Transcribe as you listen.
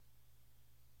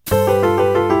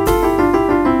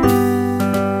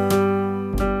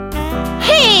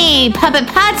Puppet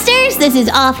Podsters. This is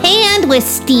Offhand with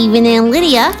Stephen and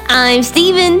Lydia. I'm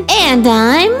Stephen. And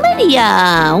I'm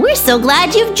Lydia. We're so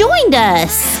glad you've joined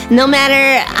us. No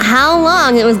matter how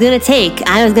long it was going to take,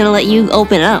 I was going to let you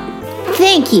open up.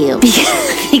 Thank you.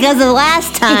 Because the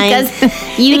last time...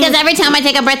 Because every time I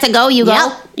take a breath to go, you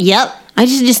go? Yep. I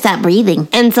just stop breathing.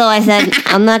 And so I said,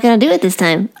 I'm not going to do it this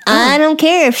time. I don't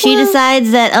care if she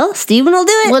decides that, Stephen will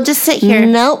do it. We'll just sit here.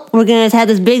 Nope. We're going to have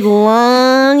this big,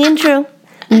 long intro.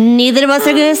 Neither of us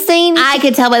are going to say anything. I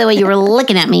could tell by the way you were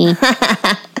looking at me.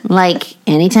 Like,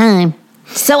 anytime.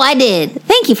 So I did.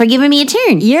 Thank you for giving me a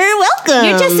turn. You're welcome.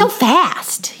 You're just so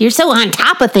fast. You're so on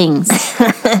top of things.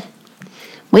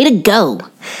 Way to go.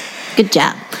 Good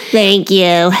job. Thank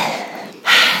you.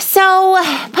 So,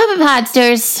 Puppet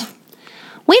Podsters,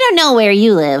 we don't know where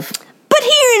you live. But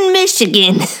here in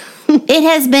Michigan... It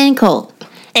has been cold.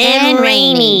 And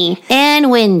rainy. And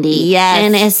windy. Yes.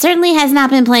 And it certainly has not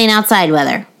been playing outside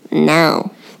weather. No.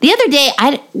 The other day,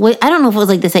 I don't know if it was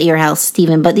like this at your house,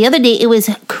 Stephen, but the other day it was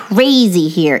crazy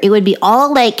here. It would be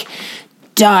all like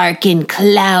dark and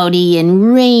cloudy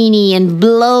and rainy and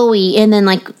blowy, and then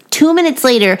like 2 minutes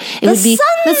later, the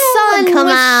sun would come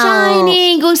was out.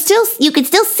 shining. You could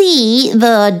still see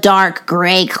the dark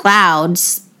gray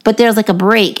clouds, but there was like a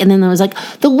break, and then there was like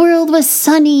the world was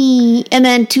sunny, and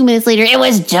then 2 minutes later it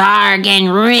was dark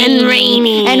and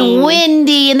rainy and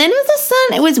windy, and then it was the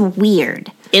sun. It was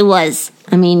weird. It was.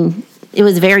 I mean, it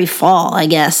was very fall, I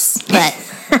guess, but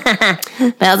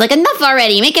but I was like, enough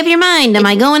already. Make up your mind. Am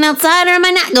I going outside or am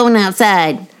I not going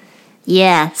outside?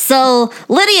 Yeah, so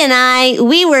Lydia and I,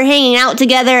 we were hanging out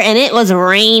together and it was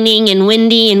raining and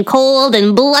windy and cold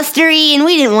and blustery and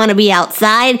we didn't want to be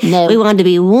outside. No. We wanted to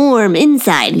be warm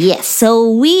inside. Yes.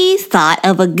 So we thought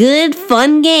of a good,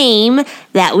 fun game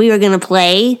that we were going to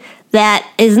play that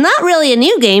is not really a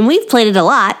new game. We've played it a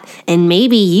lot, and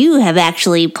maybe you have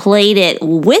actually played it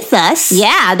with us.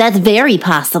 Yeah, that's very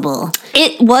possible.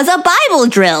 It was a Bible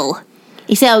drill.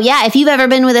 So, yeah, if you've ever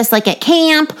been with us like at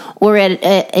camp or at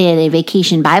a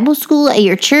vacation Bible school at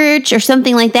your church or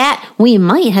something like that, we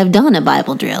might have done a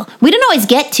Bible drill. We don't always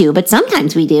get to, but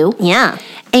sometimes we do. Yeah.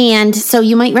 And so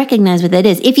you might recognize what that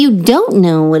is. If you don't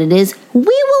know what it is, we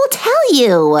will tell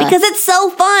you. Because it's so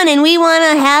fun and we want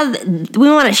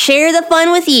to share the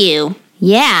fun with you.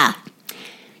 Yeah.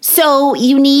 So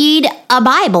you need a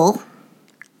Bible.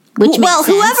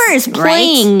 Whoever is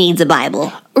playing needs a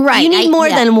Bible. Right. You need more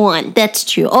than one. That's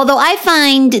true. Although I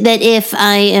find that if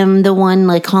I am the one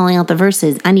like calling out the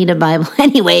verses, I need a Bible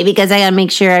anyway because I got to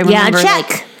make sure I remember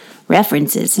like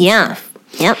references. Yeah.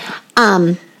 Yep.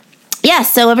 Yeah,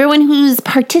 so everyone who's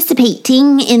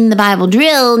participating in the Bible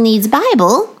drill needs a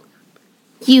Bible.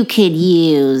 You could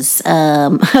use, I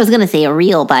was going to say a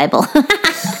real Bible.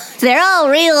 They're all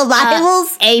real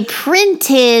Bibles. A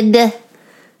printed,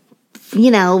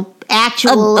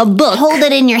 actual... A book. Hold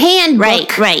it in your hand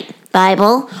book. Right.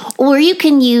 Bible. Or you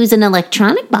can use an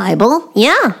electronic Bible.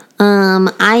 Yeah.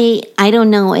 I don't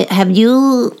know. Have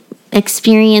you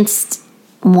experienced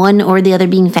one or the other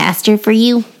being faster for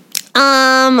you?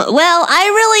 Well, I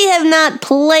really have not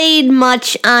played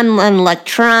much on an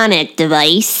electronic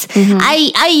device. Mm-hmm.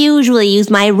 I usually use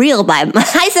my real Bible.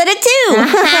 I said it too.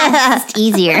 It's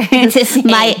easier to say.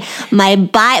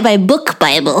 My book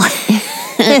Bible.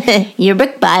 Your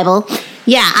book Bible.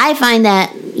 Yeah, I find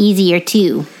that easier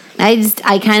too.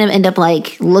 I kind of end up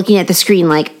like looking at the screen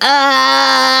like,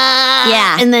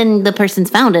 yeah. And then the person's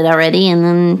found it already and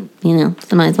then,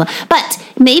 so might as well. But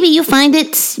maybe you find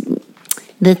it...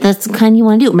 That's the kind you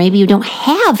want to do. Maybe you don't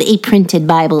have a printed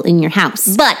Bible in your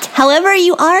house. But however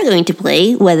you are going to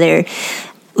play, whether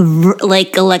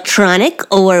like electronic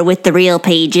or with the real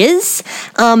pages,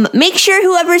 make sure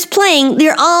whoever's playing,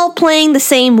 they're all playing the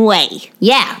same way.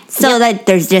 Yeah. So that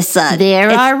there's just there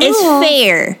are rules. It's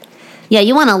fair. Yeah,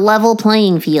 you want a level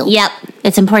playing field. Yep.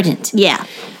 It's important. Yeah.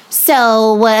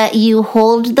 So you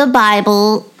hold the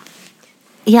Bible...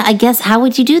 Yeah, I guess, how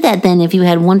would you do that then if you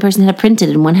had one person had printed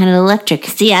and one had an electric?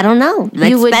 See, I don't know.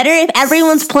 It's better if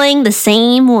everyone's playing the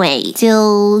same way.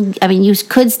 You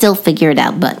could still figure it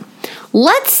out, but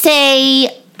let's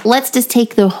just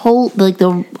take the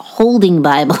holding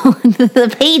Bible,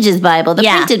 the Pages Bible, the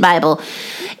printed Bible.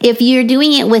 If you're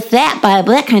doing it with that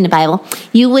Bible, that kind of Bible,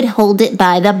 you would hold it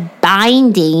by the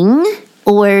binding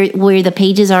or where the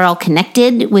pages are all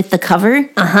connected with the cover.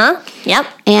 Yep.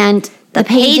 And... The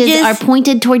pages are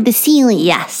pointed toward the ceiling.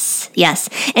 Yes.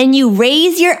 And you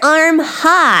raise your arm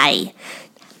high.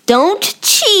 Don't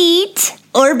cheat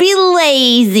or be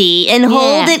lazy and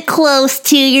hold it close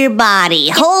to your body.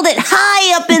 Hold it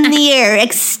high up in the air.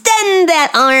 Extend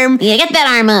that arm. Yeah, get that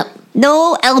arm up.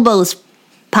 No elbows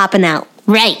popping out.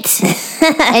 Right.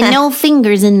 And no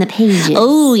fingers in the pages.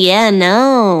 Oh, yeah,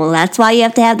 no. That's why you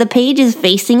have to have the pages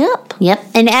facing up. Yep.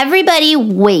 And everybody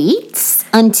waits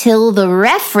until the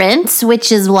reference,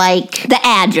 which is like the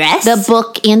address, the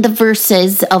book and the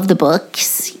verses of the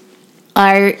books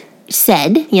are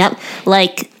said. Yep.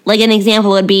 Like an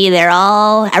example would be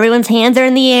everyone's hands are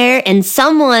in the air and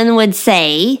someone would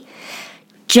say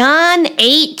John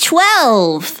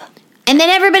 8:12. And then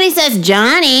everybody says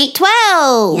John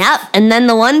 8:12. Yep. And then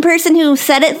the one person who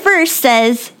said it first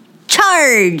says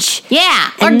charge.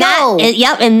 Yeah. And go.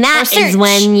 And that is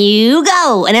when you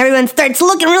go. And everyone starts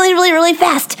looking really, really, really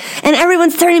fast. And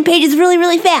everyone's turning pages really,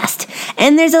 really fast.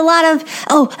 And there's a lot of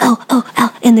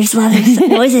oh. And there's a lot of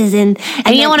noises. And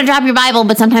you don't want to drop your Bible,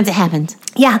 but sometimes it happens.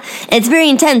 Yeah. It's very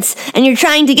intense. And you're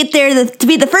trying to get there to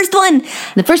be the first one.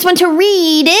 The first one to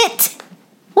read it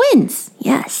wins.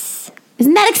 Yes.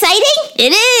 Isn't that exciting?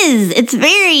 It is. It's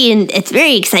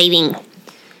very exciting.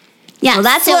 Yeah, well,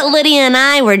 that's what Lydia and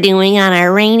I were doing on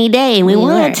our rainy day, and we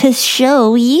wanted to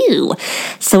show you.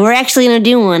 So we're actually going to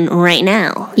do one right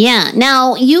now. Yeah.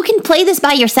 Now, you can play this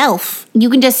by yourself.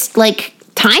 You can just,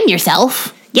 time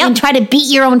yourself. Yep. And try to beat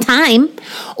your own time.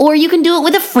 Or you can do it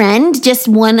with a friend, just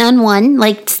one-on-one,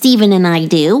 like Stephen and I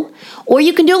do. Or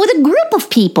you can do it with a group of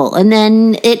people, and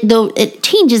then it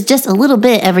changes just a little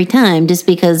bit every time, just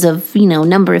because of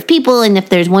number of people, and if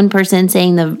there's one person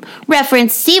saying the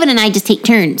reference, Stephen and I just take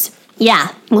turns. Yeah,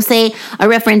 we'll say a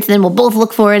reference, then we'll both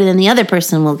look for it, and then the other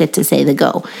person will get to say the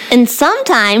go. And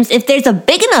sometimes, if there's a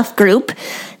big enough group,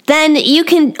 then you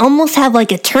can almost have a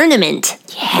tournament.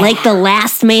 Yeah. Like the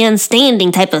last man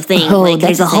standing type of thing. Oh,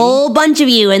 there's a whole bunch of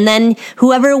you, and then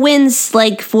whoever wins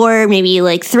for maybe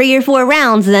 3 or 4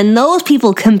 rounds, then those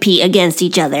people compete against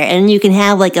each other, and you can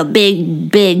have a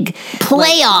big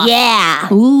playoff.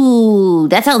 Yeah. Ooh,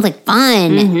 that sounds like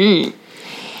fun. Mm-hmm.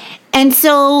 And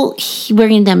so we're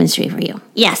going to demonstrate for you.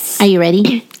 Yes. Are you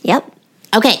ready? Yep.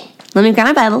 Okay. Let me grab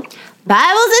my Bible.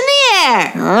 Bible's in the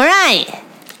air. All right.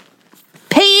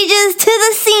 Pages to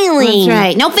the ceiling. That's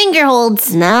right. No finger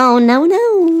holds. No.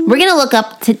 We're going to look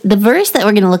up, the verse that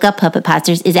we're going to look up, Puppet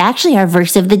Posters, is actually our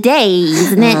verse of the day.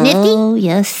 Isn't that nifty? Oh,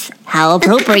 yes. How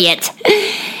appropriate.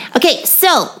 Okay,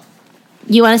 so,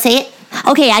 you want to say it?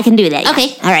 Okay, I can do that.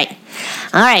 Okay.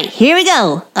 All right, here we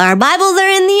go. Our Bibles are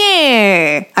in the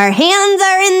air. Our hands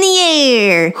are in the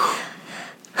air.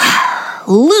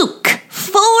 Luke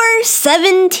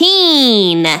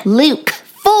 4:17. Luke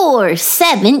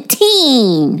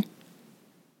 4:17.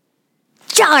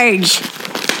 Charge.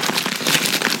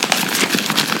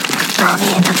 Oh,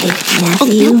 man, okay.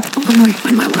 Matthew. One more.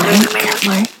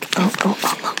 Mark. Oh,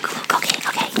 okay.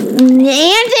 And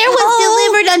there was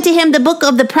delivered unto him the book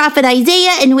of the prophet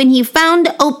Isaiah, and when he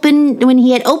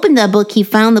had opened the book, he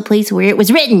found the place where it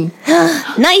was written.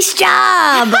 Nice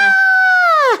job!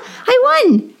 I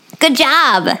won. Good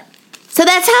job. So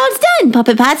that's how it's done,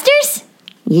 Puppet Podsters.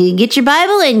 You get your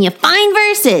Bible and you find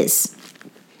verses.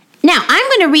 Now, I'm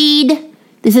going to read.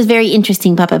 This is very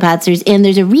interesting, Puppet Podsters, and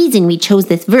there's a reason we chose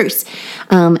this verse,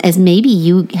 as maybe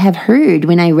you have heard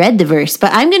when I read the verse.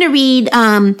 But I'm going to read,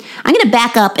 I'm going to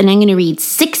back up, and I'm going to read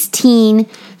 16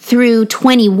 through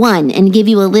 21 and give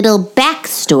you a little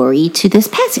backstory to this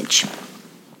passage.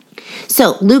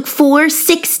 So, Luke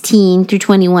 4:16 through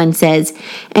 21 says,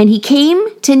 "And he came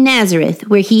to Nazareth,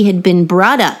 where he had been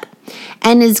brought up.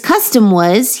 And his custom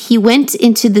was, he went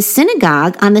into the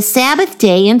synagogue on the Sabbath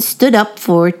day and stood up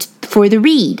for the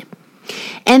read.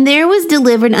 And there was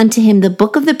delivered unto him the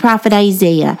book of the prophet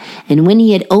Isaiah. And when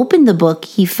he had opened the book,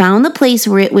 he found the place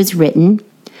where it was written,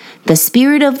 The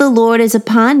Spirit of the Lord is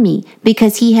upon me,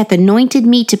 because he hath anointed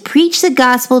me to preach the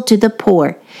gospel to the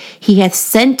poor. He hath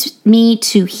sent me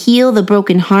to heal the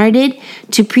brokenhearted,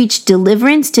 to preach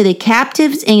deliverance to the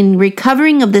captives, and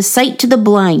recovering of the sight to the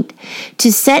blind, to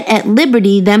set at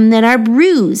liberty them that are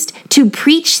bruised, to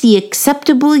preach the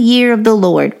acceptable year of the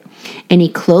Lord. And he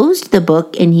closed the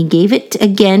book, and he gave it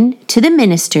again to the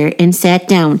minister, and sat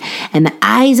down. And the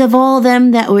eyes of all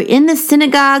them that were in the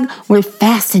synagogue were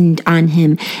fastened on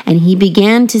him. And he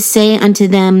began to say unto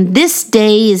them, This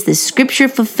day is the scripture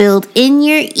fulfilled in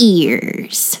your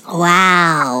ears.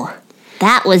 Wow.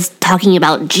 That was talking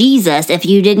about Jesus, if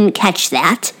you didn't catch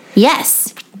that.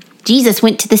 Yes. Jesus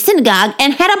went to the synagogue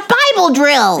and had a Bible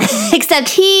drill. Except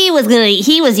he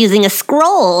was using a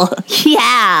scroll. Yeah,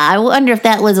 I wonder if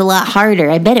that was a lot harder.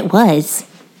 I bet it was.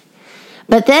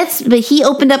 But he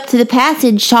opened up to the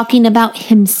passage talking about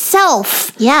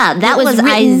himself. Yeah, that was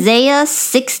written, Isaiah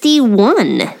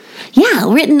 61.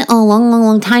 Yeah, written a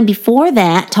long time before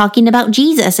that, talking about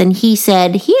Jesus. And he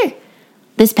said, Here,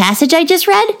 this passage I just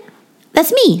read,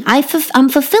 that's me. I'm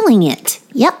fulfilling it.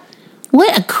 Yep.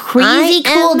 What a crazy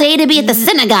cool day to be at the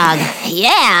synagogue.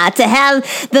 Yeah, to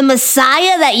have the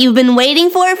Messiah that you've been waiting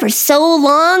for so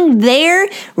long there,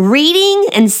 reading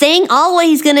and saying all what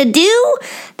he's going to do,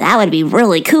 that would be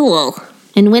really cool.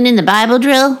 And winning the Bible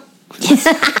drill?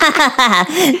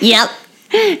 Yep.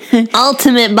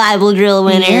 Ultimate Bible drill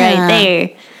winner right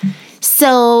there.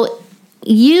 So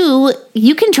you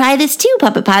can try this too,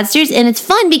 Puppet Podsters, and it's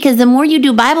fun because the more you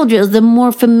do Bible drills, the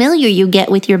more familiar you get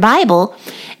with your Bible,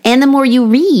 and the more you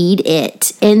read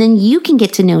it, and then you can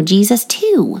get to know Jesus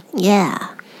too. Yeah.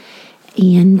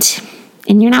 And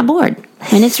you're not bored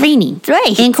when it's raining. That's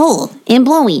right. And cold and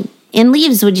blowing, and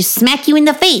leaves would just smack you in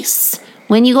the face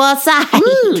when you go outside.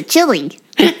 Ooh, chilly.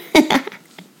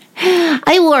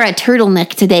 I wore a turtleneck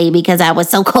today because I was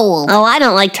so cold. Oh, I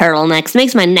don't like turtlenecks.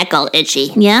 Makes my neck all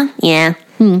itchy. Yeah? Yeah.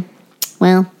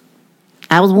 Well,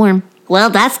 I was warm. Well,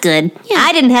 that's good. Yeah.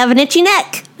 I didn't have an itchy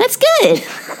neck. That's good.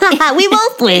 We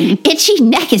both win. Itchy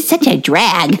neck is such a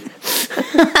drag.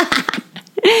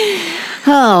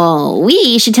 Oh,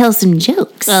 we should tell some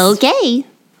jokes. Okay.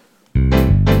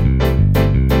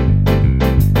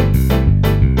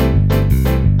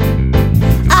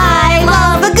 I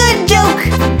love a good joke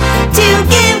to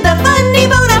give the funny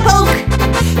bone a poke.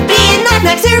 Being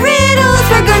knock-knocks or riddles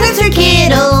for grown-ups or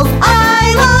kiddles.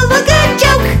 I love a good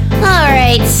joke. All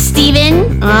right,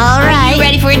 Steven. All right. Are you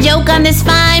ready for a joke on this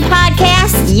fine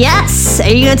podcast? Yes. Are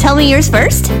you going to tell me yours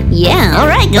first? Yeah. All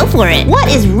right, go for it. What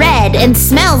is red and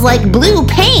smells like blue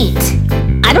paint?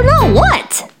 I don't know.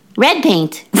 What? Red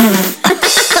paint.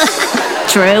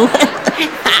 True.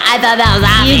 I thought that was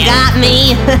obvious. You got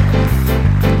me.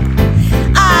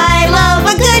 I love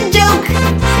a good joke.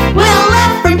 We'll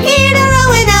laugh from here to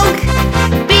Roanoke.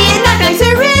 Being knock-knocks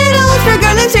or riddles for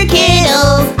grown-ups or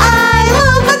kiddles. I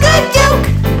love a good joke.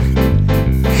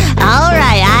 All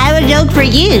right, I have a joke for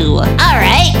you. All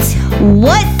right.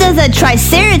 What does a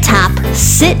triceratop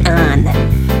sit on?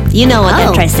 You know what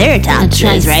a triceratop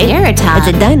is, right? Triceratop. It's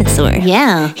a dinosaur.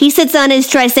 Yeah. He sits on his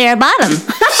tricerabottom.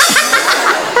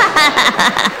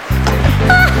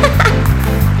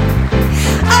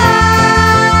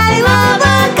 I love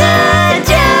a good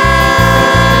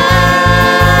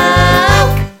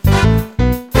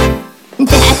joke.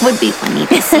 That would be funny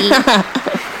to see.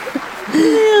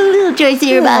 Little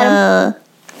tricerabottom.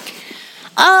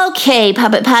 Okay,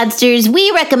 Puppet Podsters,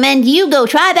 we recommend you go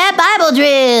try that Bible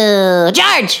drill.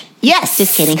 Charge! Yes.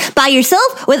 Just kidding. By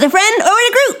yourself, with a friend, or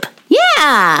in a group.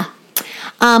 Yeah.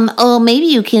 Maybe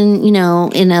you can,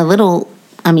 in a little,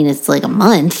 it's like a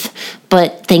month,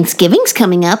 but Thanksgiving's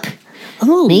coming up.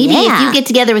 Oh, Maybe if you get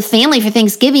together with family for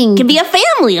Thanksgiving. It can be a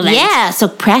family event. Yeah, so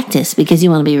practice because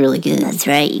you want to be really good. That's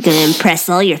right. You're going to impress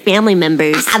all your family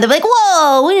members. They'll be like,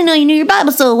 whoa, we didn't know you knew your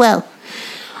Bible so well.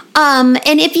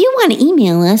 And if you want to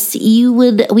email us, we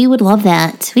would love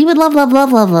that. We would love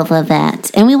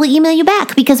that. And we will email you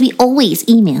back because we always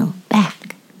email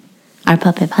back our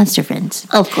Puppet Podster friends.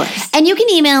 Of course. And you can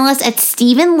email us at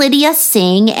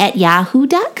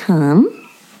StephenLydiaSing@yahoo.com.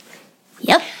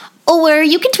 Yep. Or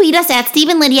you can tweet us at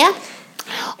StephenLydia.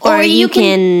 Or you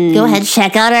can go ahead.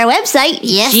 Check out our website,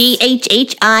 yes.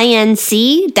 GHHINC.org.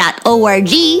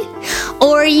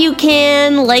 Or you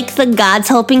can like the God's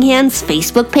Helping Hands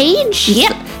Facebook page.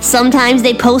 Yep. Sometimes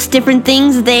they post different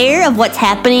things there of what's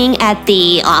happening at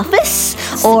the office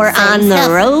or on the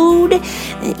road.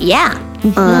 Yeah.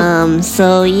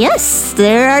 So yes,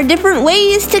 there are different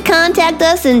ways to contact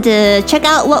us and to check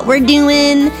out what we're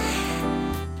doing.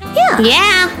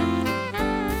 Yeah.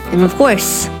 And of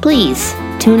course, please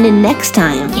tune in next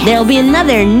time. Yes. There'll be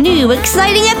another new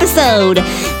exciting episode.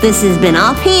 This has been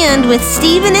Offhand with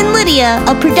Stephen and Lydia,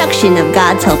 a production of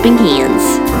God's Helping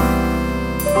Hands.